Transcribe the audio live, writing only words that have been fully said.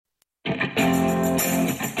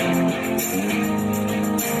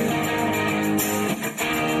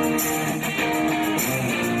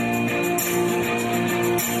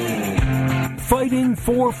Fighting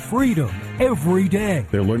for freedom every day.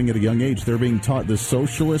 They're learning at a young age. They're being taught the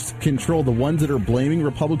socialist control. The ones that are blaming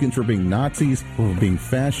Republicans for being Nazis, for being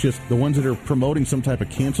fascist, the ones that are promoting some type of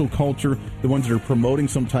cancel culture, the ones that are promoting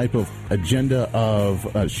some type of agenda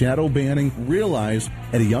of shadow banning, realize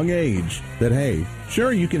at a young age that, hey,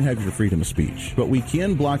 sure, you can have your freedom of speech, but we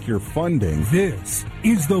can block your funding. This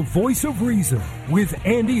is the Voice of Reason with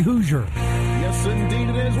Andy Hoosier. Yes, indeed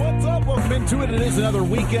it is. What's up? Welcome into it. It is another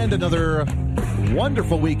weekend, another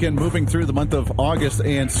wonderful weekend moving through the month of August,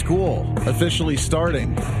 and school officially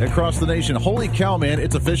starting across the nation. Holy cow, man,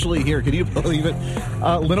 it's officially here. Can you believe it?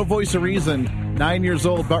 Little Voice of Reason, 9 years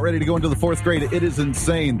old, about ready to go into the fourth grade. It is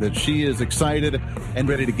insane that she is excited and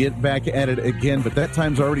ready to get back at it again, but that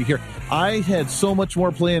time's already here. I had so much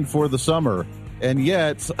more planned for the summer, and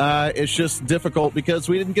yet it's just difficult because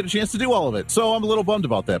we didn't get a chance to do all of it. So I'm a little bummed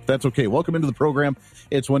about that, but that's okay. Welcome into the program.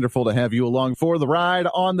 It's wonderful to have you along for the ride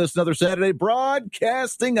on this another Saturday,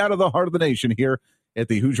 broadcasting out of the heart of the nation here at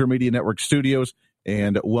the Hoosier Media Network studios.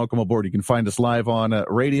 And welcome aboard. You can find us live on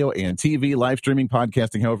radio and TV, live streaming,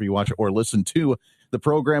 podcasting, however you watch it or listen to the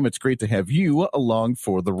program. It's great to have you along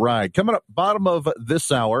for the ride. Coming up, bottom of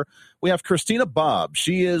this hour, we have Christina Bobb.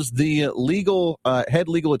 She is the head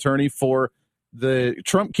legal attorney for the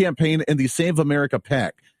Trump campaign and the Save America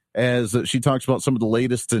PAC, as she talks about some of the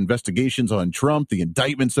latest investigations on Trump, the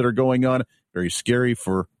indictments that are going on. Very scary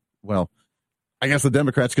for, well, I guess the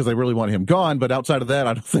Democrats, because they really want him gone. But outside of that,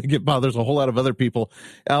 I don't think it bothers a whole lot of other people,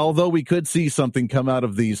 although we could see something come out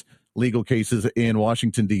of these legal cases in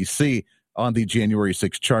Washington, D.C. on the January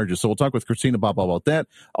 6th charges. So we'll talk with Christina Bobb about that.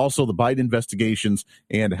 Also, the Biden investigations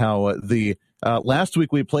and how last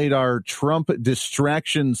week we played our Trump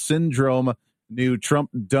distraction syndrome new Trump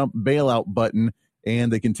dump bailout button, and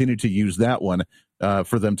they continue to use that one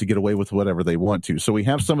for them to get away with whatever they want to. So we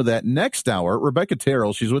have some of that next hour. Rebecca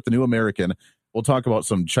Terrell, she's with the New American. We'll talk about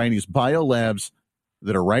some Chinese biolabs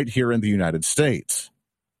that are right here in the United States.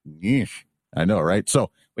 Yeesh, I know, right?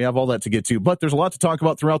 So we have all that to get to, but there's a lot to talk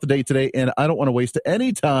about throughout the day today, and I don't want to waste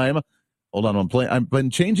any time. Hold on, I've been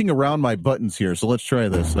changing around my buttons here, so let's try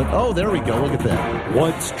this. Oh, there we go. Look at that.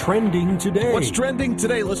 What's trending today? What's trending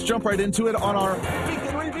today? Let's jump right into it on our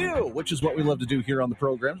Weekend Review, which is what we love to do here on the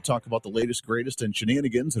program, to talk about the latest, greatest, and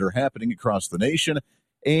shenanigans that are happening across the nation.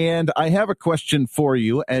 And I have a question for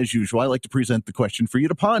you, as usual. I like to present the question for you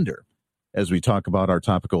to ponder as we talk about our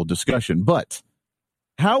topical discussion. But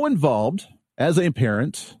how involved, as a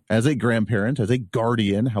parent, as a grandparent, as a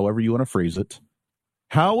guardian, however you want to phrase it,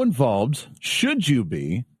 how involved should you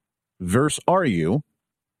be versus are you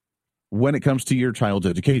when it comes to your child's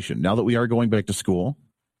education? Now that we are going back to school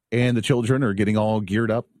and the children are getting all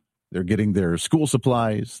geared up, they're getting their school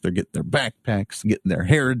supplies, they're getting their backpacks, getting their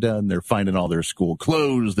hair done, they're finding all their school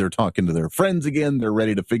clothes, they're talking to their friends again, they're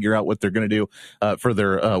ready to figure out what they're going to do for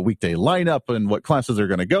their weekday lineup and what classes they're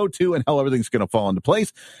going to go to and how everything's going to fall into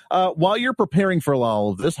place. While you're preparing for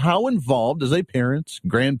all of this, how involved as a parent,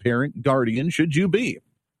 grandparent, guardian should you be?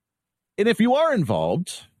 And if you are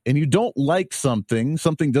involved and you don't like something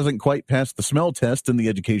doesn't quite pass the smell test in the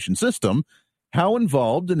education system, how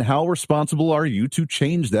involved and how responsible are you to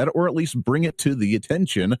change that, or at least bring it to the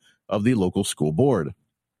attention of the local school board?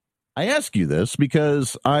 I ask you this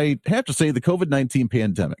because I have to say the COVID-19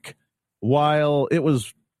 pandemic, while it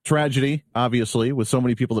was tragedy, obviously, with so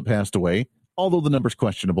many people that passed away, although the number's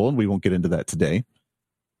questionable, and we won't get into that today,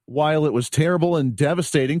 while it was terrible and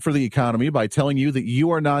devastating for the economy by telling you that you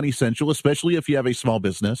are non-essential, especially if you have a small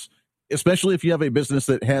business, especially if you have a business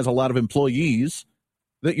that has a lot of employees,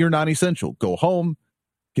 that you're non-essential. Go home,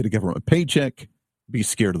 get a government paycheck, be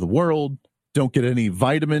scared of the world, don't get any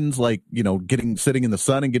vitamins like, sitting in the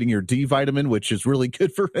sun and getting your D vitamin, which is really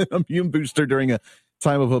good for an immune booster during a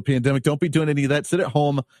time of a pandemic. Don't be doing any of that. Sit at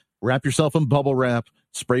home, wrap yourself in bubble wrap,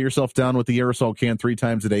 spray yourself down with the aerosol can 3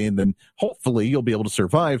 times a day, and then hopefully you'll be able to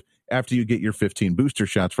survive after you get your 15 booster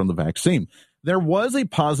shots from the vaccine. There was a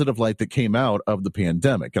positive light that came out of the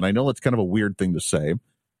pandemic, and I know it's kind of a weird thing to say,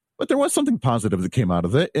 but there was something positive that came out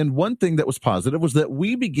of it. And one thing that was positive was that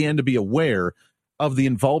we began to be aware of the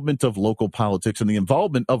involvement of local politics and the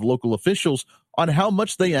involvement of local officials on how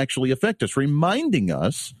much they actually affect us, reminding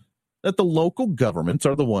us that the local governments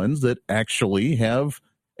are the ones that actually have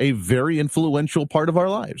a very influential part of our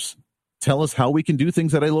lives. Tell us how we can do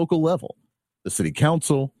things at a local level. The city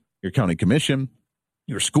council, your county commission,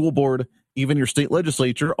 your school board, even your state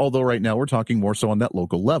legislature, although right now we're talking more so on that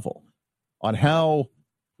local level, on how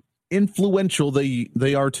influential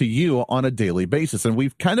they are to you on a daily basis. And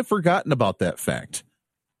we've kind of forgotten about that fact,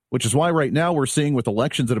 which is why right now we're seeing with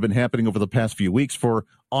elections that have been happening over the past few weeks for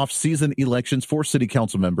off-season elections for city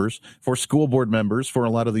council members, for school board members, for a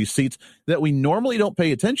lot of these seats that we normally don't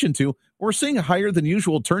pay attention to, we're seeing a higher than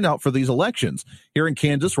usual turnout for these elections. Here in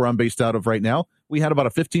Kansas, where I'm based out of right now, we had about a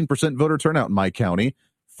 15% voter turnout in my county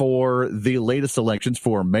for the latest elections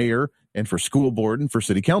for mayor and for school board and for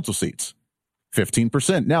city council seats.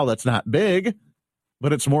 15%. Now, that's not big,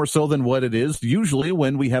 but it's more so than what it is usually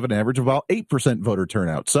when we have an average of about 8% voter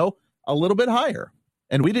turnout. So a little bit higher.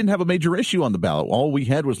 And we didn't have a major issue on the ballot. All we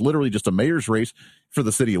had was literally just a mayor's race for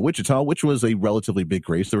the city of Wichita, which was a relatively big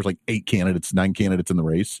race. There was like 9 candidates in the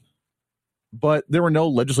race. But there were no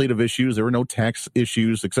legislative issues. There were no tax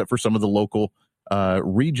issues, except for some of the local,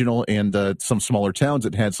 regional, and some smaller towns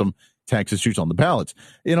that had some tax issues on the ballots.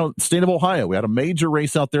 State of Ohio, we had a major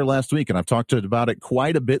race out there last week, and I've talked about it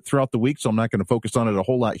quite a bit throughout the week, so I'm not going to focus on it a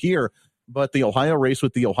whole lot here. But the Ohio race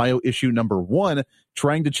with the Ohio issue number 1,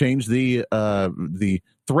 trying to change the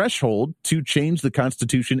threshold to change the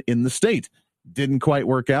Constitution in the state. Didn't quite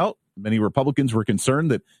work out. Many Republicans were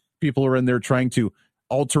concerned that people are in there trying to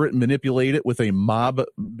alter it and manipulate it with a mob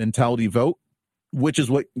mentality vote, which is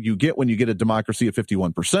what you get when you get a democracy of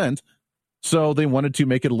 51%. So they wanted to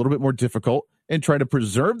make it a little bit more difficult and try to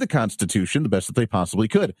preserve the Constitution the best that they possibly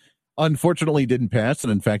could. Unfortunately, it didn't pass,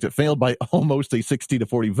 and in fact, it failed by almost a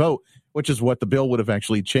 60-40 vote, which is what the bill would have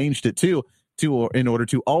actually changed it to in order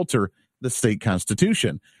to alter the state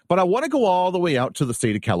constitution. But I want to go all the way out to the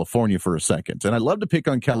state of California for a second, and I love to pick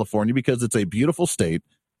on California because it's a beautiful state.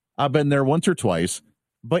 I've been there once or twice,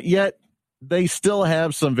 but yet they still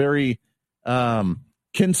have some very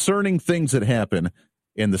concerning things that happen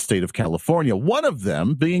in the state of California, one of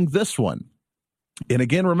them being this one. And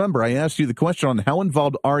again, remember, I asked you the question on how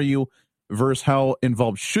involved are you versus how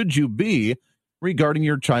involved should you be regarding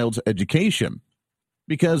your child's education?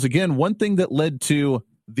 Because, again, one thing that led to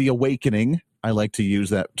the awakening, I like to use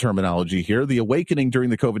that terminology here, the awakening during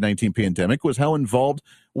the COVID-19 pandemic was how involved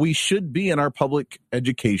we should be in our public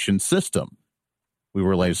education system. We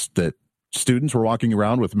realized that students were walking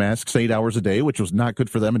around with masks 8 hours a day, which was not good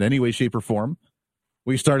for them in any way, shape, or form.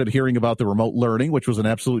 We started hearing about the remote learning, which was an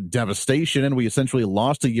absolute devastation, and we essentially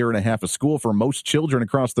lost 1.5 years of school for most children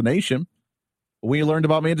across the nation. We learned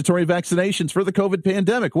about mandatory vaccinations for the COVID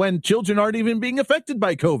pandemic when children aren't even being affected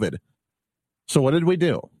by COVID. So what did we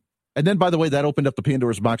do? And then, by the way, that opened up the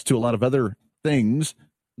Pandora's box to a lot of other things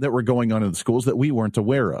that were going on in the schools that we weren't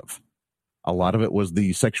aware of. A lot of it was the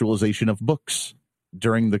sexualization of books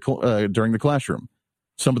during the classroom.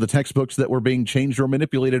 Some of the textbooks that were being changed or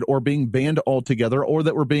manipulated or being banned altogether or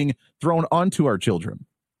that were being thrown onto our children.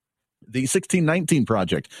 The 1619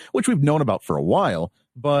 Project, which we've known about for a while,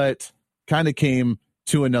 but kind of came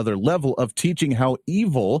to another level of teaching how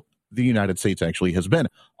evil the United States actually has been.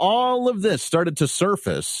 All of this started to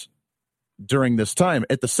surface during this time.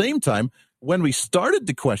 At the same time, when we started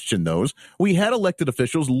to question those, we had elected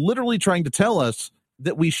officials literally trying to tell us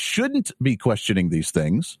that we shouldn't be questioning these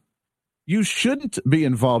things. You shouldn't be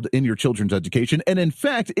involved in your children's education. And in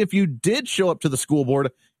fact, if you did show up to the school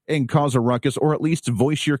board and cause a ruckus or at least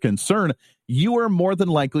voice your concern, you are more than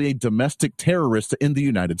likely a domestic terrorist in the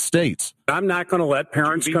United States. I'm not going to let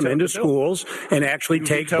parents come into schools and actually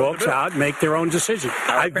take books out and make their own decisions.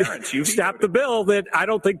 I've stopped the bill that I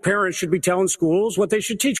don't think parents should be telling schools what they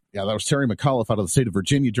should teach. Yeah, that was Terry McAuliffe out of the state of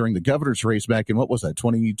Virginia during the governor's race back in, what was that,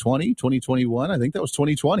 2020, 2021? I think that was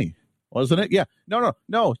 2020. Wasn't it? Yeah.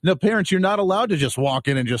 No, parents, you're not allowed to just walk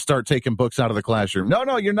in and just start taking books out of the classroom.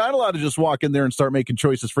 No, you're not allowed to just walk in there and start making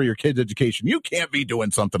choices for your kids' education. You can't be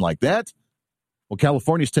doing something like that. Well,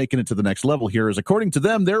 California's taking it to the next level here, as according to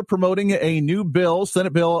them, they're promoting a new bill,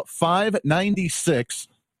 Senate Bill 596,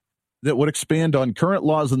 that would expand on current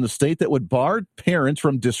laws in the state that would bar parents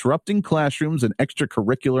from disrupting classrooms and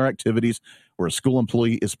extracurricular activities where a school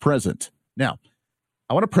employee is present. Now,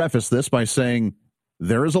 I want to preface this by saying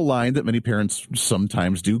there is a line that many parents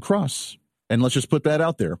sometimes do cross. And let's just put that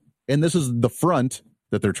out there. And this is the front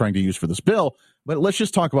that they're trying to use for this bill. But let's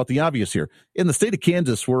just talk about the obvious here. In the state of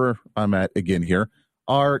Kansas, where I'm at again here,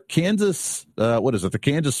 our Kansas, the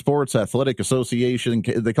Kansas Sports Athletic Association,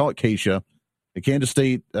 they call it KSHA, the Kansas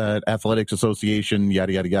State Athletics Association,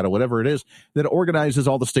 yada, yada, yada, whatever it is, that organizes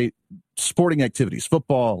all the state sporting activities,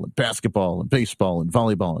 football and basketball and baseball and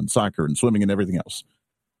volleyball and soccer and swimming and everything else.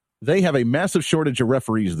 They have a massive shortage of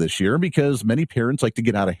referees this year because many parents like to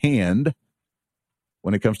get out of hand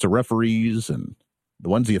when it comes to referees and the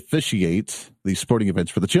ones who officiate these sporting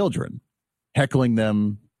events for the children, heckling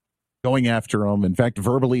them, going after them, in fact,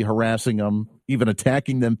 verbally harassing them, even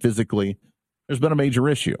attacking them physically. There's been a major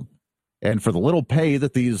issue. And for the little pay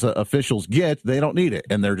that these officials get, they don't need it.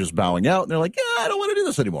 And they're just bowing out. And they're like, yeah, I don't want to do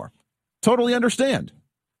this anymore. Totally understand.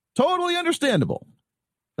 Totally understandable.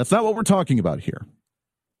 That's not what we're talking about here.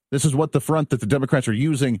 This is what the front that the Democrats are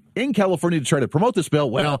using in California to try to promote this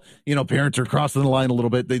bill. Well, parents are crossing the line a little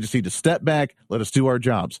bit. They just need to step back. Let us do our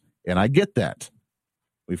jobs. And I get that.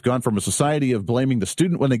 We've gone from a society of blaming the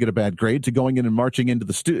student when they get a bad grade to going in and marching into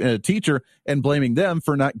the teacher and blaming them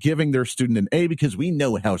for not giving their student an A because we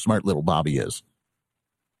know how smart little Bobby is.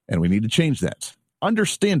 And we need to change that.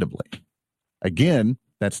 Understandably. Again,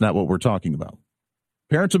 that's not what we're talking about.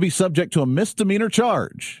 Parents will be subject to a misdemeanor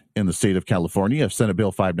charge in the state of California if Senate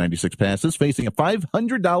Bill 596 passes, facing a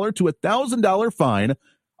 $500 to $1,000 fine,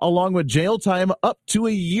 along with jail time up to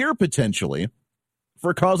a year potentially,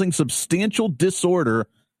 for causing substantial disorder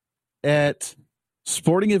at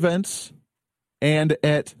sporting events and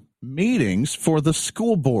at meetings for the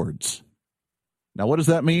school boards. Now, what does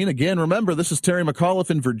that mean? Again, remember, this is Terry McAuliffe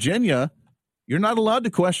in Virginia. You're not allowed to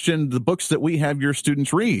question the books that we have your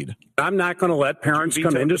students read. I'm not going to let parents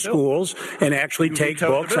come into schools and actually take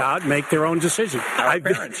books out and make their own decisions. I've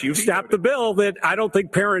stopped the bill that I don't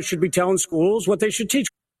think parents should be telling schools what they should teach.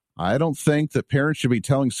 I don't think that parents should be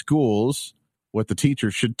telling schools what the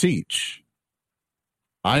teachers should teach.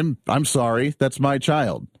 I'm sorry, that's my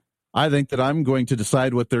child. I think that I'm going to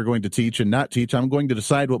decide what they're going to teach and not teach. I'm going to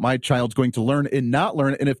decide what my child's going to learn and not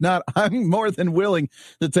learn. And if not, I'm more than willing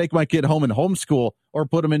to take my kid home and homeschool or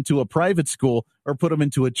put them into a private school or put them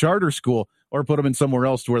into a charter school or put them in somewhere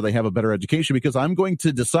else to where they have a better education because I'm going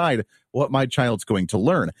to decide what my child's going to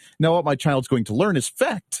learn. Now, what my child's going to learn is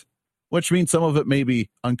fact, which means some of it may be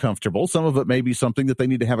uncomfortable. Some of it may be something that they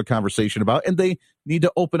need to have a conversation about and they need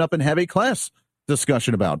to open up and have a class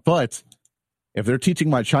discussion about. But if they're teaching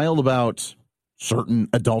my child about certain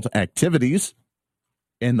adult activities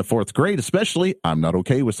in the fourth grade, especially, I'm not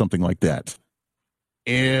okay with something like that.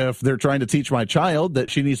 If they're trying to teach my child that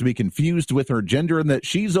she needs to be confused with her gender and that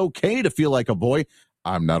she's okay to feel like a boy,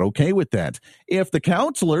 I'm not okay with that. If the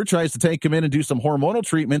counselor tries to take him in and do some hormonal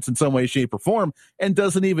treatments in some way, shape, or form and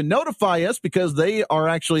doesn't even notify us because they are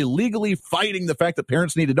actually legally fighting the fact that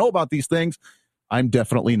parents need to know about these things, I'm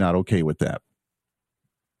definitely not okay with that.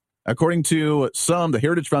 According to some, the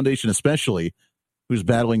Heritage Foundation especially, who's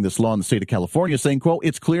battling this law in the state of California, saying, quote,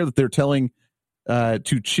 it's clear that they're telling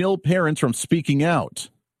to chill parents from speaking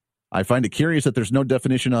out. I find it curious that there's no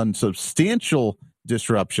definition on substantial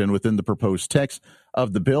disruption within the proposed text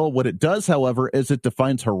of the bill. What it does, however, is it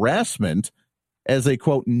defines harassment as a,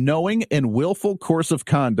 quote, knowing and willful course of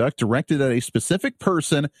conduct directed at a specific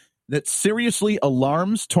person that seriously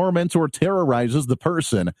alarms, torments, or terrorizes the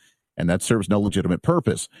person, and that serves no legitimate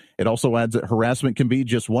purpose. It also adds that harassment can be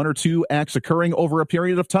just one or two acts occurring over a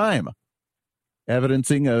period of time,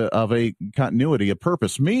 evidencing of a continuity of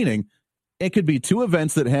purpose, meaning it could be two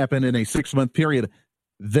events that happen in a 6-month period.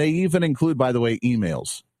 They even include, by the way,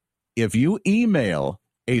 emails. If you email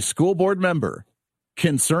a school board member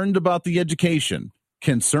concerned about the education,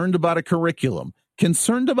 concerned about a curriculum,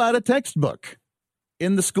 concerned about a textbook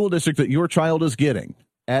in the school district that your child is getting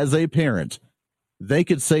as a parent, they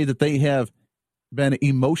could say that they have been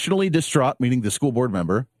emotionally distraught, meaning the school board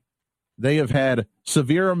member. They have had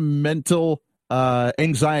severe mental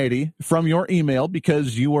anxiety from your email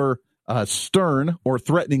because you were stern or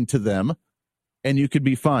threatening to them, and you could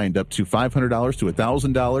be fined up to $500 to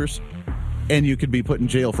 $1,000, and you could be put in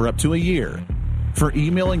jail for up to a year for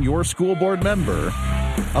emailing your school board member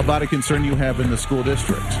about a concern you have in the school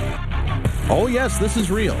district. Oh, yes, this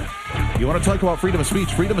is real. You want to talk about freedom of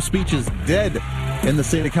speech? Freedom of speech is dead in the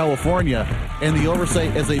state of California, and the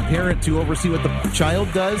oversight as a parent to oversee what the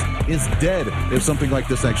child does is dead if something like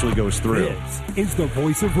this actually goes through. This is the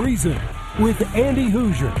Voice of Reason with Andy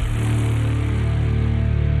Hoosier.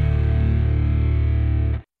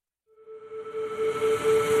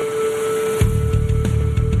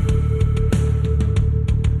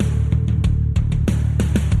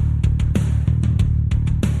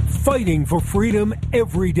 Fighting for freedom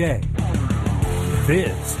every day.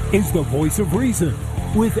 This is the Voice of Reason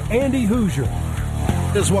with Andy Hoosier.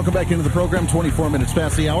 Just welcome back into the program. 24 minutes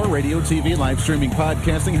past the hour. Radio, TV, live streaming,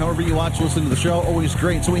 podcasting. However you watch, listen to the show. Always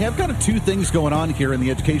great. So we have kind of two things going on here in the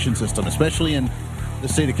education system, especially in the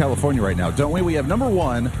state of California right now, don't we? We have number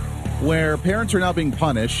one, where parents are now being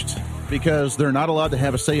punished because they're not allowed to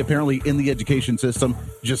have a say, apparently, in the education system.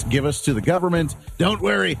 Just give us to the government. Don't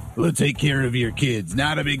worry. We'll take care of your kids.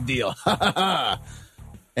 Not a big deal.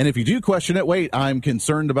 And if you do question it, wait, I'm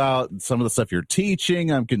concerned about some of the stuff you're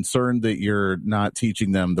teaching. I'm concerned that you're not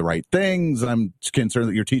teaching them the right things. I'm concerned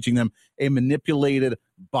that you're teaching them a manipulated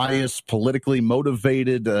biased, politically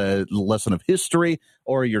motivated lesson of history,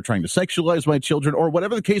 or you're trying to sexualize my children, or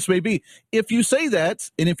whatever the case may be. If you say that,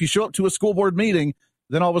 and if you show up to a school board meeting,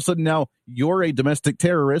 then all of a sudden now you're a domestic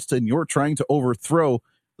terrorist and you're trying to overthrow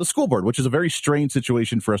the school board, which is a very strange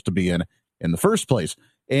situation for us to be in the first place.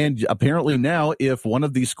 And apparently now, if one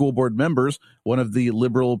of these school board members, one of the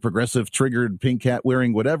liberal, progressive, triggered, pink hat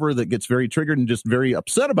wearing whatever that gets very triggered and just very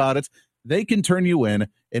upset about it, they can turn you in.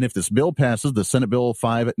 And if this bill passes, the Senate Bill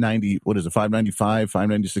 595,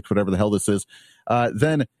 596, whatever the hell this is,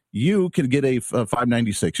 then you could get a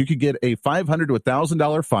 596. You could get a $500 to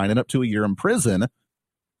 $1,000 fine and up to a year in prison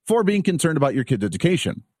for being concerned about your kid's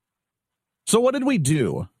education. So what did we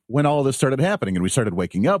do when all this started happening? And we started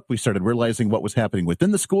waking up. We started realizing what was happening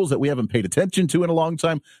within the schools that we haven't paid attention to in a long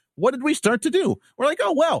time. What did we start to do? We're like,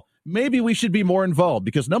 oh, well, maybe we should be more involved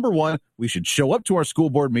because, number one, we should show up to our school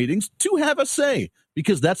board meetings to have a say,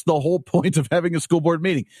 because that's the whole point of having a school board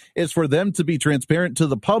meeting, is for them to be transparent to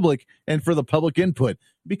the public and for the public input.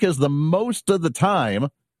 Because most of the time,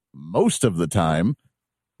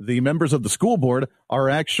 the members of the school board are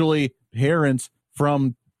actually parents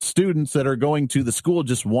from students that are going to the school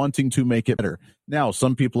just wanting to make it better. Now,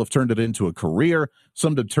 some people have turned it into a career.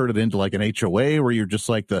 Some have turned it into like an HOA where you're just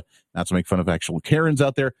like not to make fun of actual Karens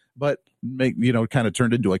out there, but kind of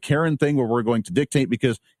turned into a Karen thing where we're going to dictate,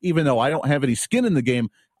 because even though I don't have any skin in the game,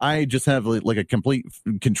 I just have like a complete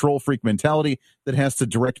control freak mentality that has to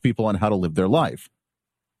direct people on how to live their life.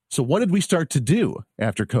 So what did we start to do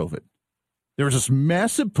after COVID? There was this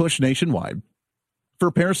massive push nationwide for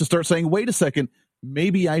parents to start saying, wait a second,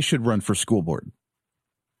 maybe I should run for school board.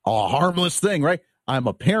 A harmless thing, right? I'm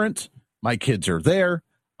a parent. My kids are there.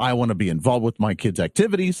 I want to be involved with my kids'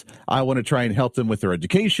 activities. I want to try and help them with their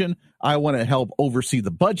education. I want to help oversee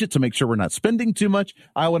the budget to make sure we're not spending too much.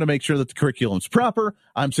 I want to make sure that the curriculum's proper.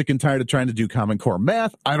 I'm sick and tired of trying to do Common Core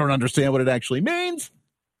math. I don't understand what it actually means.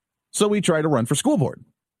 So we try to run for school board.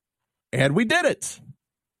 And we did it.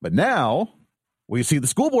 But now we see the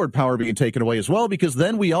school board power being taken away as well, because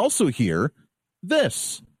then we also hear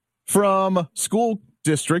this from school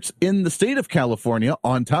districts in the state of California.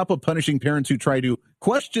 On top of punishing parents who try to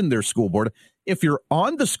question their school board, if you're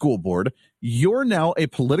on the school board, you're now a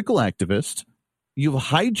political activist. You've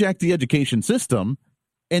hijacked the education system,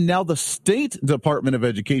 and now the state Department of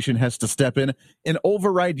Education has to step in and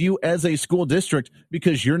override you as a school district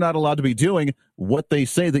because you're not allowed to be doing what they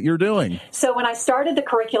say that you're doing. So when I started the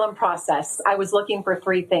curriculum process, I was looking for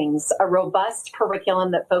three things: a robust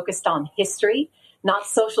curriculum that focused on history, not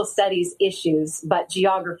social studies issues, but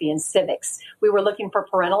geography and civics. We were looking for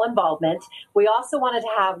parental involvement. We also wanted to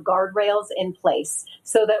have guardrails in place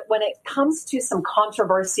so that when it comes to some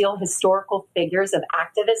controversial historical figures of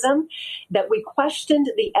activism, that we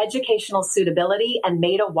questioned the educational suitability and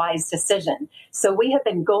made a wise decision. So we have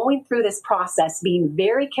been going through this process, being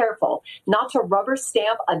very careful not to rubber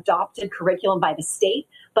stamp adopted curriculum by the state,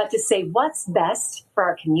 but to say what's best for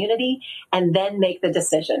our community and then make the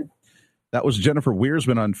decision. That was Jennifer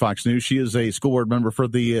Weersman on Fox News. She is a school board member for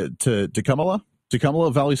the Tecumseh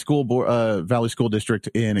Valley School District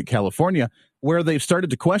in California, where they've started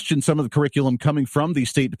to question some of the curriculum coming from the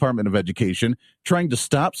State Department of Education, trying to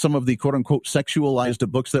stop some of the quote-unquote sexualized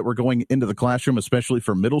books that were going into the classroom, especially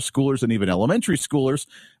for middle schoolers and even elementary schoolers.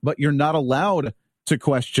 But you're not allowed to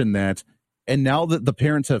question that. And now that the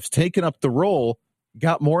parents have taken up the role,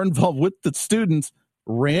 got more involved with the students,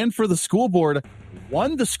 ran for the school board,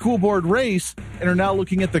 won the school board race, and are now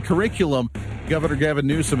looking at the curriculum. Governor Gavin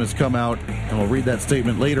Newsom has come out, and we'll read that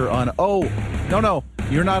statement later on. Oh, no,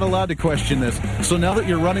 you're not allowed to question this. So now that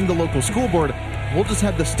you're running the local school board, we'll just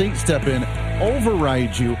have the state step in,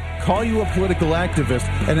 override you, call you a political activist,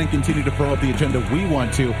 and then continue to promote the agenda we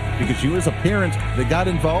want to, because you as a parent that got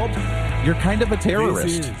involved, you're kind of a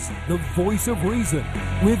terrorist. This is the Voice of Reason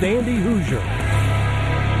with Andy Hoosier.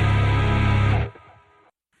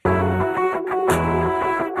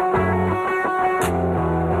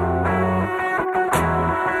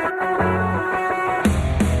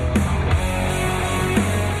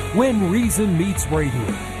 When Reason meets radio,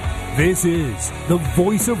 this is the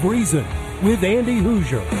Voice of Reason with Andy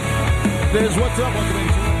Hoosier. There's what's up. Welcome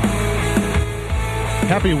into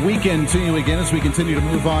Happy weekend to you again as we continue to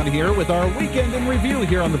move on here with our weekend in review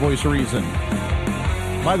here on the Voice of Reason.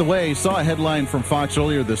 By the way, saw a headline from Fox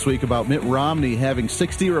earlier this week about Mitt Romney having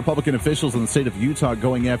 60 Republican officials in the state of Utah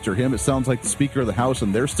going after him. It sounds like the Speaker of the House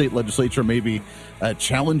and their state legislature may be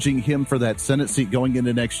challenging him for that Senate seat going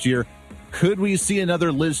into next year. Could we see another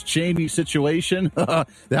Liz Cheney situation?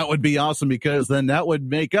 That would be awesome, because then that would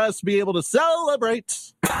make us be able to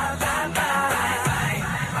celebrate.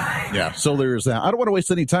 Yeah, so there's that. I don't want to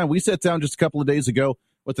waste any time. We sat down just a couple of days ago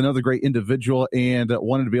with another great individual, and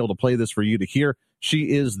wanted to be able to play this for you to hear.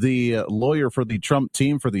 She is the lawyer for the Trump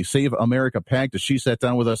team for the Save America PAC. She sat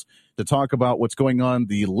down with us to talk about what's going on,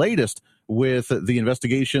 the latest with the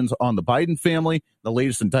investigations on the Biden family, the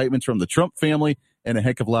latest indictments from the Trump family, and a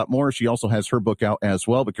heck of a lot more. She also has her book out as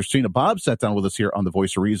well. But Christina Bobb sat down with us here on The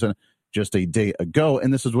Voice of Reason just a day ago,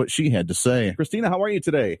 and this is what she had to say. Christina, how are you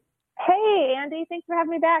today? Hey, Andy. Thanks for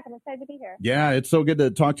having me back. I'm excited to be here. Yeah, it's so good to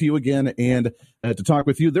talk to you again and to talk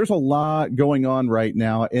with you. There's a lot going on right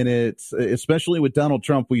now, and it's especially with Donald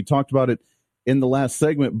Trump. We talked about it in the last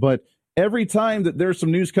segment, but every time that there's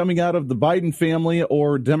some news coming out of the Biden family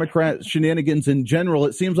or Democrat shenanigans in general,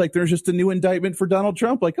 it seems like there's just a new indictment for Donald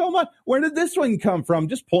Trump. Like, oh my, where did this one come from?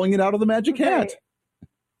 Just pulling it out of the magic hat.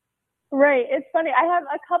 Right. It's funny. I have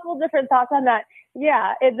a couple different thoughts on that.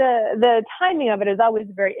 Yeah, the timing of it is always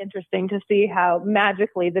very interesting to see how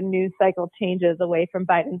magically the news cycle changes away from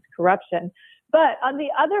Biden's corruption. But on the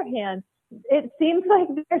other hand, it seems like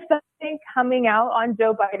there's something coming out on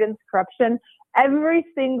Joe Biden's corruption every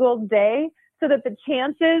single day, so that the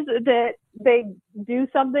chances that they do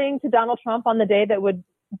something to Donald Trump on the day that would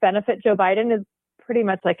benefit Joe Biden is pretty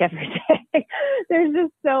much like every day. There's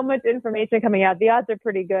just so much information coming out. The odds are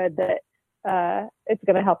pretty good that it's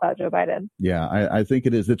going to help out Joe Biden. Yeah, I think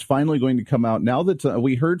it is. It's finally going to come out now that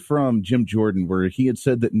we heard from Jim Jordan, where he had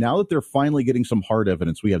said that now that they're finally getting some hard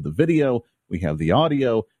evidence, we have the video, we have the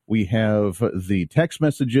audio, we have the text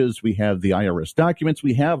messages, we have the IRS documents,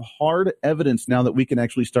 we have hard evidence now that we can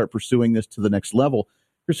actually start pursuing this to the next level.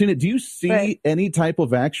 Christina, do you see any type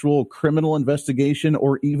of actual criminal investigation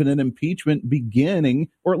or even an impeachment beginning,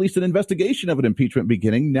 or at least an investigation of an impeachment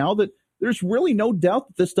beginning, now that there's really no doubt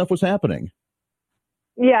that this stuff was happening?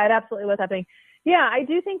 Yeah, it absolutely was happening. Yeah, I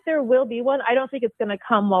do think there will be one. I don't think it's going to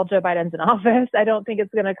come while Joe Biden's in office. I don't think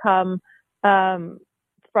it's going to come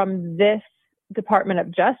from this Department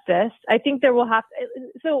of Justice. I think there will have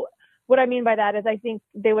to. So what I mean by that is I think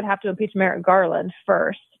they would have to impeach Merrick Garland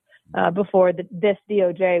first before this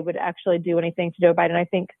DOJ would actually do anything to Joe Biden. I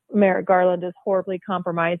think Merrick Garland is horribly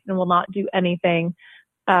compromised and will not do anything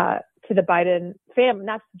to the Biden family,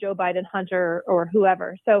 not to Joe Biden, Hunter, or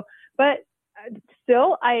whoever. So, but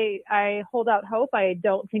still, I hold out hope. I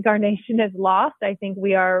don't think our nation is lost. I think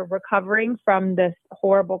we are recovering from this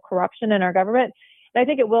horrible corruption in our government. And I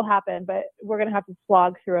think it will happen, but we're going to have to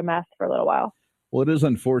slog through a mess for a little while. Well, it is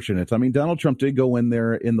unfortunate. I mean, Donald Trump did go in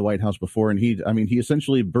there in the White House before, and he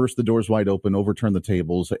essentially burst the doors wide open, overturned the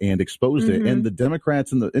tables, and exposed it. And the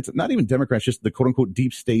Democrats it's not even Democrats, just the quote unquote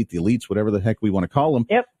deep state, the elites, whatever the heck we want to call them.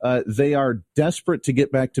 Yep. They are desperate to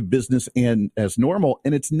get back to business and as normal,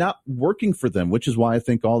 and it's not working for them, which is why I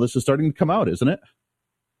think all this is starting to come out, isn't it?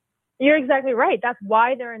 You're exactly right. That's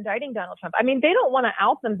why they're indicting Donald Trump. I mean, they don't want to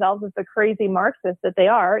out themselves as the crazy Marxists that they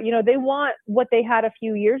are. You know, they want what they had a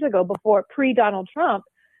few years ago before pre-Donald Trump,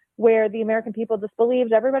 where the American people just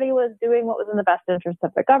believed everybody was doing what was in the best interest of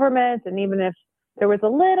the government. And even if there was a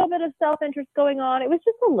little bit of self-interest going on, it was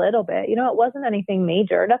just a little bit. You know, it wasn't anything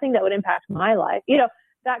major, nothing that would impact my life. You know,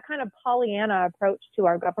 that kind of Pollyanna approach to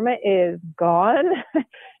our government is gone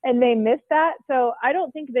and they miss that. So I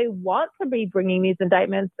don't think they want to be bringing these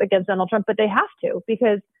indictments against Donald Trump, but they have to,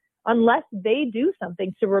 because unless they do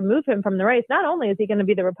something to remove him from the race, not only is he going to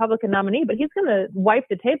be the Republican nominee, but he's going to wipe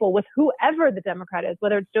the table with whoever the Democrat is,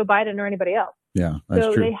 whether it's Joe Biden or anybody else. Yeah, that's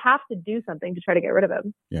so true. They have to do something to try to get rid of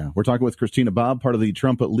him. Yeah, we're talking with Christina Bobb, part of the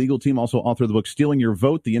Trump legal team, also author of the book Stealing Your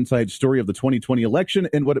Vote, the inside story of the 2020 election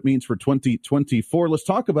and what it means for 2024. Let's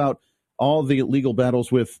talk about all the legal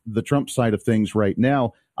battles with the Trump side of things right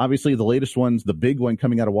now. Obviously, the latest one's the big one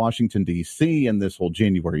coming out of Washington, D.C., and this whole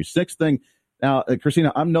January 6th thing. Now,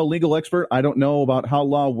 Christina, I'm no legal expert. I don't know about how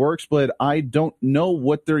law works, but I don't know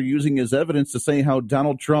what they're using as evidence to say how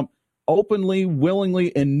Donald Trump openly,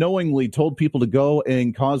 willingly, and knowingly told people to go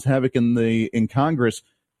and cause havoc in Congress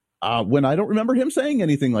when I don't remember him saying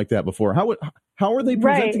anything like that before. How are they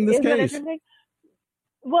presenting this case?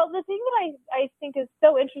 Well, the thing that I think is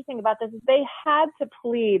so interesting about this is they had to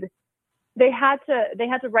plead. They had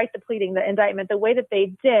to write the pleading, the indictment, the way that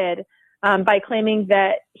they did by claiming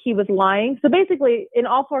that he was lying. So basically, in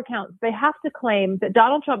all four counts, they have to claim that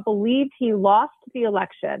Donald Trump believed he lost the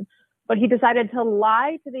election, but he decided to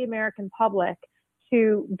lie to the American public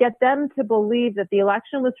to get them to believe that the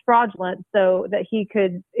election was fraudulent so that he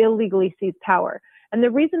could illegally seize power. And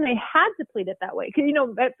the reason they had to plead it that way, because, you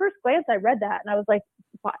know, at first glance, I read that and I was like,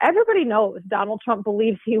 well, everybody knows Donald Trump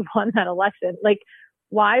believes he won that election. Like,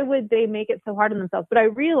 why would they make it so hard on themselves? But I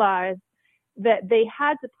realized that they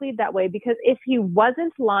had to plead that way because if he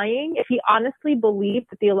wasn't lying, if he honestly believed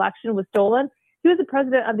that the election was stolen, He was the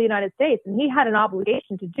president of the United States, and he had an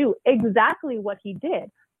obligation to do exactly what he did,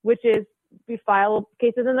 which is file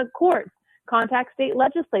cases in the courts, contact state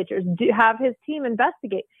legislatures, have his team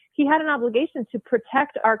investigate. He had an obligation to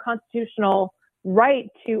protect our constitutional right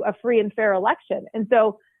to a free and fair election. And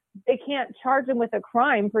so they can't charge him with a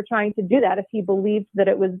crime for trying to do that if he believed that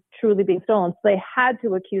it was truly being stolen. So they had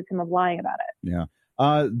to accuse him of lying about it. Yeah.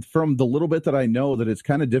 From the little bit that I know, that it's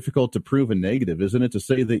kind of difficult to prove a negative, isn't it? To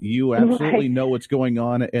say that you absolutely know what's going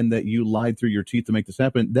on and that you lied through your teeth to make this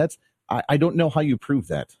happen. I don't know how you prove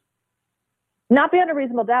that. Not beyond a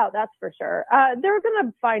reasonable doubt, that's for sure. They're going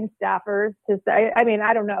to find staffers to say, I mean,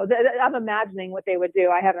 I don't know. I'm imagining what they would do.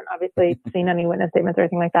 I haven't obviously seen any witness statements or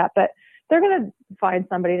anything like that, but they're going to find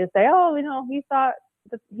somebody to say, oh, he thought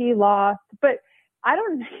that he lost. But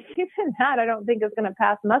even that I don't think is going to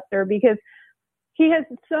pass muster, because he has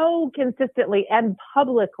so consistently and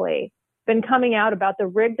publicly been coming out about the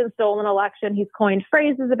rigged and stolen election. He's coined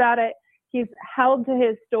phrases about it. He's held to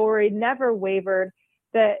his story, never wavered.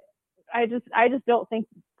 That I just don't think.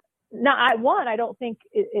 I don't think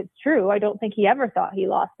it's true. I don't think he ever thought he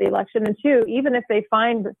lost the election. And two, even if they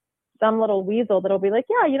find some little weasel that'll be like,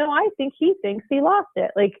 yeah, I think he thinks he lost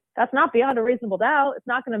it. Like, that's not beyond a reasonable doubt. It's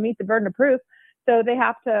not going to meet the burden of proof. So they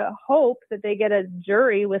have to hope that they get a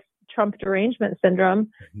jury with Trump derangement syndrome,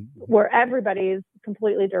 where everybody's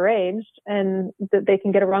completely deranged, and that they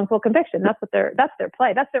can get a wrongful conviction. That's their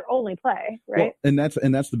play. That's their only play, right? Well,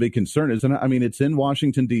 and that's the big concern, isn't it? I mean, it's in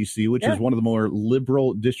Washington, D.C., which is one of the more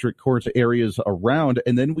liberal district court areas around.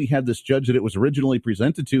 And then we had this judge that it was originally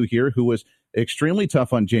presented to here, who was extremely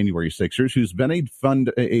tough on January 6ers, who's been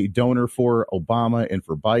a donor for Obama and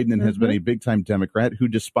for Biden, and has been a big-time Democrat, who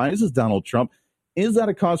despises Donald Trump. Is that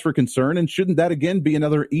a cause for concern? And shouldn't that, again, be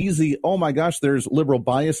another easy, oh, my gosh, there's liberal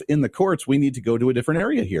bias in the courts, we need to go to a different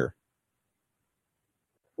area here?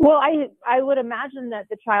 Well, I would imagine that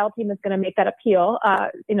the trial team is going to make that appeal.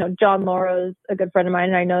 John Laura's a good friend of mine,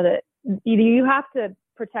 and I know that you have to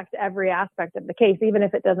protect every aspect of the case, even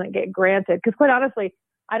if it doesn't get granted. Because quite honestly,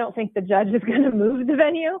 I don't think the judge is going to move the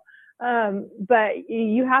venue. But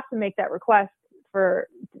you have to make that request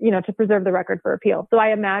to preserve the record for appeal. So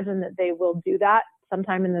I imagine that they will do that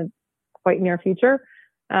sometime in the quite near future.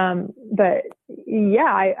 But yeah,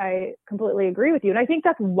 I completely agree with you. And I think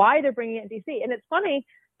that's why they're bringing it in DC. And it's funny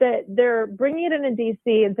that they're bringing it in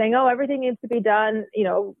DC and saying, oh, everything needs to be done,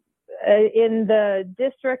 in the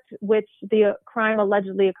district which the crime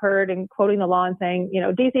allegedly occurred, and quoting the law and saying,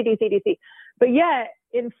 DC. But yet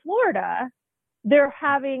in Florida, they're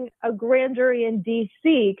having a grand jury in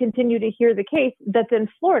D.C. continue to hear the case that's in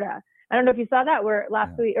Florida. I don't know if you saw that, where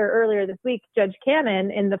last week or earlier this week, Judge Cannon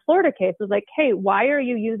in the Florida case was like, hey, why are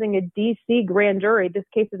you using a D.C. grand jury? This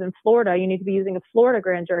case is in Florida. You need to be using a Florida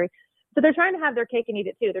grand jury. So they're trying to have their cake and eat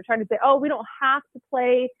it too. They're trying to say, oh, we don't have to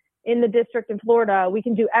play in the district in Florida. We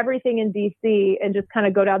can do everything in D.C. and just kind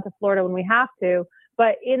of go down to Florida when we have to.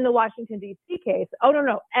 But in the Washington, D.C. case, oh,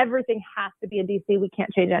 no, everything has to be in D.C. We can't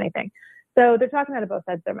change anything. So they're talking out of both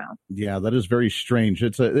sides of their mouth. Yeah, that is very strange.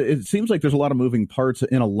 It seems like there's a lot of moving parts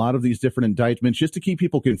in a lot of these different indictments, just to keep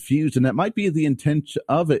people confused, and that might be the intent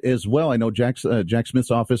of it as well. I know Jack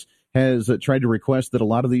Smith's office has tried to request that a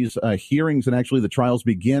lot of these hearings and actually the trials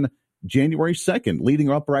begin January 2nd, leading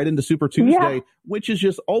up right into Super Tuesday, which is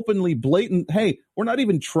just openly blatant. Hey, we're not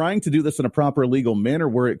even trying to do this in a proper legal manner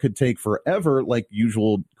where it could take forever like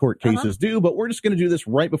usual court cases do, but we're just going to do this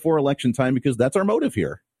right before election time because that's our motive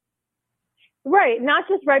here. Right. Not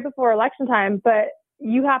just right before election time, but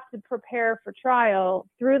you have to prepare for trial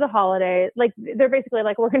through the holidays. Like, they're basically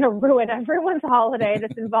like, we're going to ruin everyone's holiday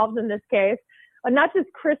that's involved in this case. Not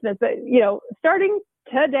just Christmas, but, starting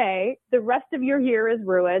today, the rest of your year is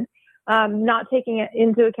ruined. Not taking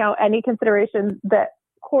into account any considerations that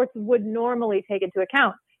courts would normally take into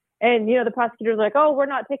account. And, the prosecutors are like, oh, we're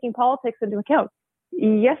not taking politics into account.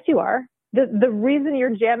 Yes, you are. The reason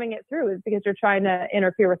you're jamming it through is because you're trying to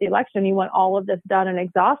interfere with the election. You want all of this done and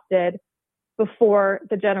exhausted before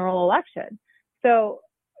the general election. So,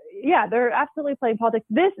 yeah, they're absolutely playing politics.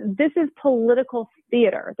 This is political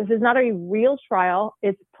theater. This is not a real trial.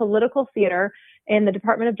 It's political theater, and the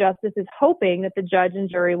Department of Justice is hoping that the judge and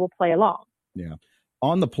jury will play along. Yeah.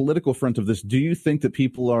 On the political front of this, do you think that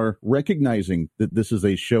people are recognizing that this is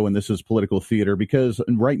a show and this is political theater? Because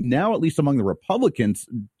right now, at least among the Republicans,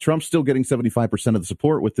 Trump's still getting 75% of the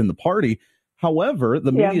support within the party. However,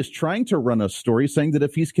 the media is trying to run a story saying that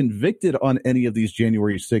if he's convicted on any of these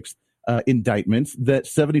January 6th indictments, that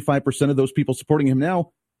 75% of those people supporting him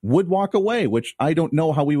now would walk away, which I don't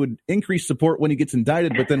know how we would increase support when he gets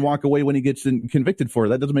indicted, but then walk away when he gets convicted for it.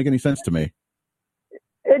 That doesn't make any sense to me.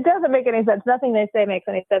 It doesn't make any sense. Nothing they say makes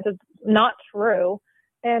any sense. It's not true.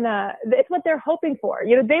 And it's what they're hoping for.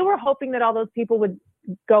 They were hoping that all those people would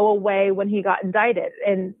go away when he got indicted.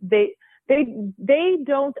 And they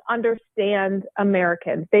don't understand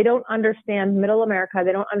Americans. They don't understand middle America.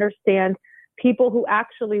 They don't understand people who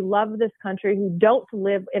actually love this country, who don't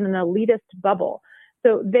live in an elitist bubble.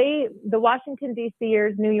 So the Washington,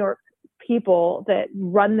 D.C.ers, New York people that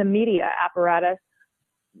run the media apparatus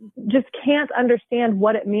just can't understand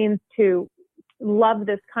what it means to love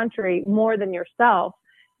this country more than yourself,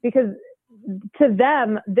 because to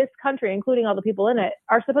them, this country, including all the people in it,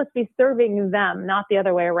 are supposed to be serving them, not the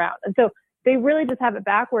other way around. And so they really just have it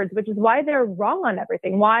backwards, which is why they're wrong on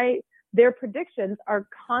everything, why their predictions are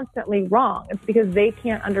constantly wrong. It's because they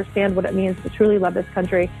can't understand what it means to truly love this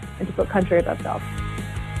country and to put country above self.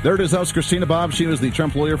 There it is, House Christina Bobb. She was the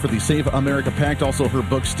Trump lawyer for the Save America PAC. Also, her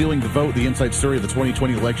book, Stealing the Vote, the inside story of the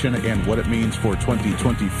 2020 election and what it means for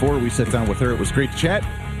 2024. We sat down with her. It was great to chat.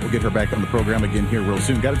 We'll get her back on the program again here real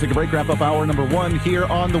soon. Got to take a break, wrap up hour number 1 here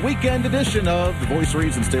on the weekend edition of The Voice of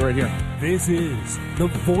Reason. Stay right here. This is The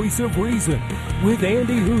Voice of Reason with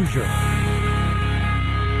Andy Hoosier.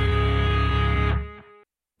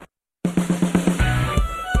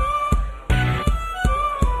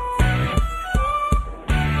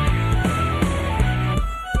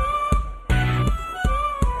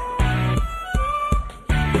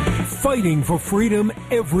 Fighting for freedom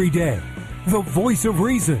every day. The Voice of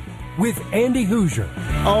Reason with Andy Hoosier.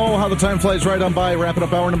 Oh, how the time flies right on by. Wrapping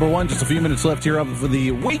up hour number 1. Just a few minutes left here for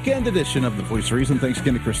the weekend edition of The Voice of Reason. Thanks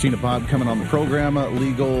again to Christina Bobb coming on the program.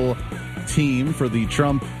 Legal team for the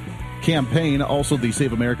Trump campaign. Also the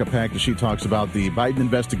Save America PAC, as she talks about the Biden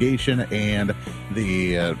investigation and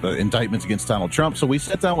the indictments against Donald Trump. So we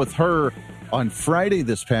sat down with her on Friday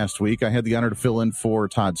this past week. I had the honor to fill in for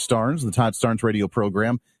Todd Starnes, the Todd Starnes radio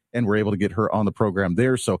program, and we're able to get her on the program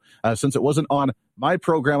there. So since it wasn't on my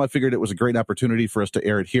program, I figured it was a great opportunity for us to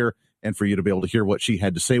air it here and for you to be able to hear what she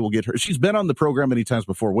had to say. We'll get her. She's been on the program many times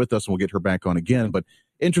before with us, and we'll get her back on again. But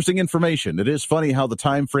interesting information. It is funny how the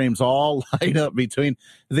time frames all line up between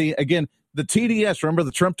the TDS. Remember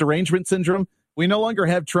the Trump derangement syndrome? We no longer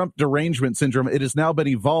have Trump derangement syndrome. It has now been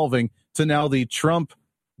evolving to now the Trump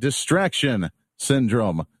distraction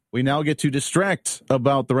syndrome. We now get to distract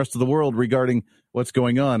about the rest of the world regarding what's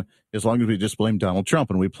going on, as long as we just blame Donald Trump.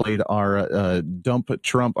 And we played our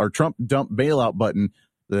Trump dump bailout button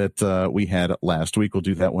that we had last week. We'll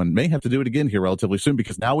do that one. May have to do it again here relatively soon,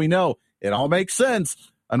 because now we know it all makes sense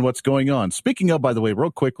on what's going on. Speaking of, by the way,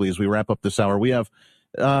 real quickly, as we wrap up this hour, we have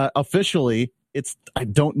officially, I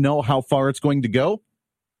don't know how far it's going to go.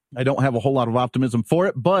 I don't have a whole lot of optimism for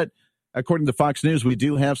it, but according to Fox News, we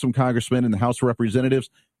do have some congressmen in the House of Representatives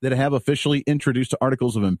that have officially introduced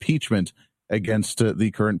articles of impeachment against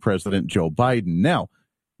the current president, Joe Biden. Now,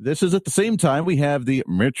 this is at the same time we have the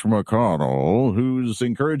Mitch McConnell, who's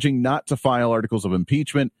encouraging not to file articles of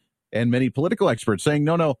impeachment, and many political experts saying,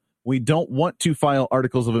 no, we don't want to file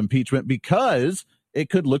articles of impeachment because it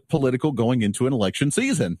could look political going into an election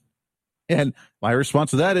season. And my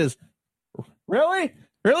response to that is, really?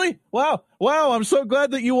 Wow. I'm so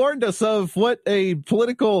glad that you warned us of what a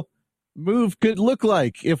political move could look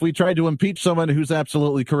like if we tried to impeach someone who's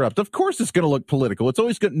absolutely corrupt. Of course it's going to look political. It's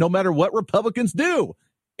always good. No matter what Republicans do,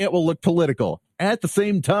 it will look political. At the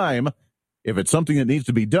same time, if it's something that needs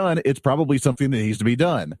to be done, it's probably something that needs to be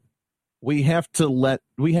done. We have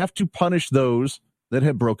to punish those that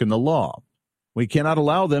have broken the law. We cannot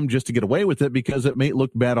allow them just to get away with it because it may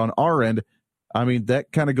look bad on our end. I mean,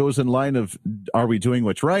 that kind of goes in line of, are we doing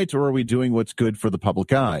what's right, or are we doing what's good for the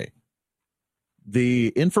public eye? The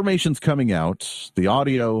information's coming out, the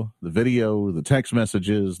audio, the video, the text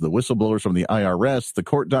messages, the whistleblowers from the IRS, the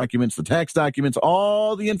court documents, the tax documents,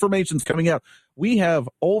 all the information's coming out. We have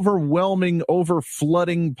overflooding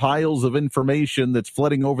piles of information that's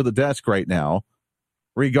flooding over the desk right now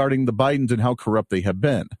regarding the Bidens and how corrupt they have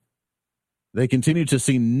been. They continue to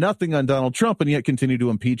see nothing on Donald Trump and yet continue to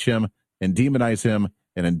impeach him and demonize him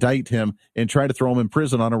and indict him and try to throw him in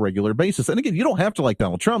prison on a regular basis. And again, you don't have to like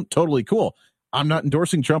Donald Trump. Totally cool. I'm not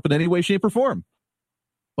endorsing Trump in any way, shape, or form.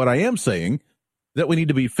 But I am saying that we need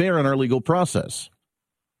to be fair in our legal process.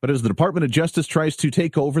 But as the Department of Justice tries to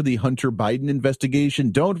take over the Hunter Biden investigation,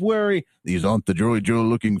 don't worry. These aren't the droids you're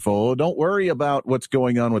looking for. Don't worry about what's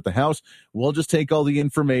going on with the House. We'll just take all the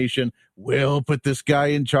information. We'll put this guy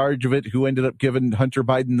in charge of it who ended up giving Hunter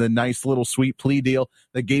Biden the nice little sweet plea deal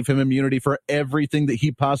that gave him immunity for everything that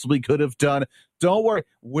he possibly could have done. Don't worry.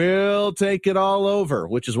 We'll take it all over,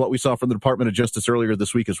 which is what we saw from the Department of Justice earlier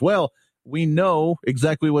this week as well. We know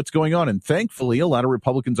exactly what's going on. And thankfully, a lot of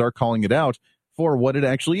Republicans are calling it out for what it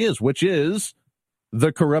actually is, which is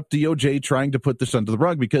the corrupt DOJ trying to put this under the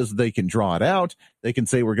rug because they can draw it out. They can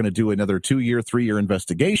say we're going to do another 2-year, 3-year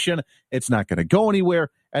investigation. It's not going to go anywhere.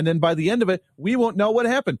 And then by the end of it, we won't know what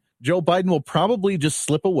happened. Joe Biden will probably just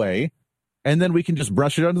slip away, and then we can just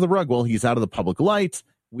brush it under the rug. Well, he's out of the public light.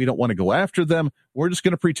 We don't want to go after them. We're just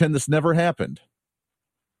going to pretend this never happened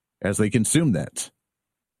as they consume that.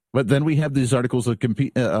 But then we have these articles of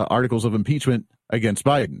impeachment against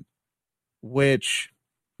Biden, which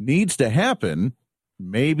needs to happen.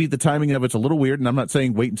 Maybe the timing of it's a little weird, and I'm not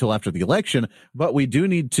saying wait until after the election, but we do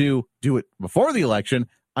need to do it before the election.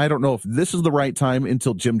 I don't know if this is the right time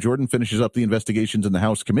until Jim Jordan finishes up the investigations in the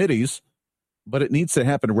House committees, but it needs to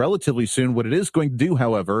happen relatively soon. What it is going to do,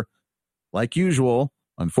 however, like usual,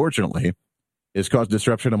 unfortunately, is cause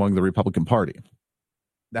disruption among the Republican Party.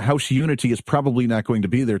 The House unity is probably not going to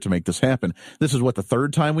be there to make this happen. This is, the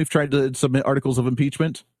third time we've tried to submit articles of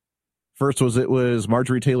impeachment? First it was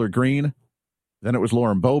Marjorie Taylor Greene. Then it was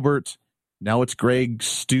Lauren Boebert. Now it's Greg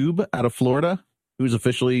Stube out of Florida, who's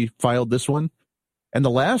officially filed this one. And the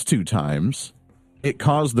last 2 times, it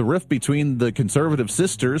caused the rift between the conservative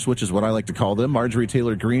sisters, which is what I like to call them, Marjorie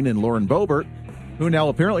Taylor Greene and Lauren Boebert, who now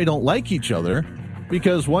apparently don't like each other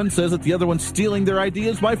because one says that the other one's stealing their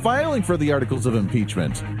ideas by filing for the articles of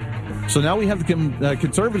impeachment. So now we have the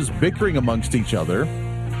conservatives bickering amongst each other,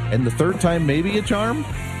 and the third time may be a charm,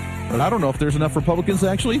 but I don't know if there's enough Republicans to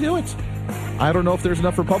actually do it. I don't know if there's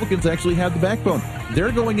enough Republicans to actually have the backbone.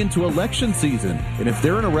 They're going into election season, and if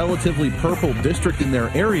they're in a relatively purple district in their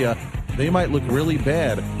area, they might look really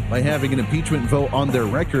bad by having an impeachment vote on their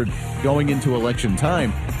record going into election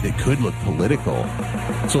time. It could look political,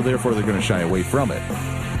 so therefore they're going to shy away from it.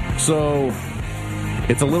 So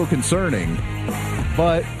it's a little concerning,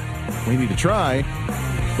 but we need to try.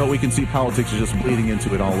 But we can see politics is just bleeding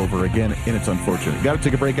into it all over again, and it's unfortunate. Got to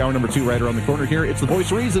take a break. Hour number 2 right around the corner here. It's the Voice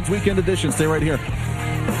of Reason's Weekend Edition. Stay right here.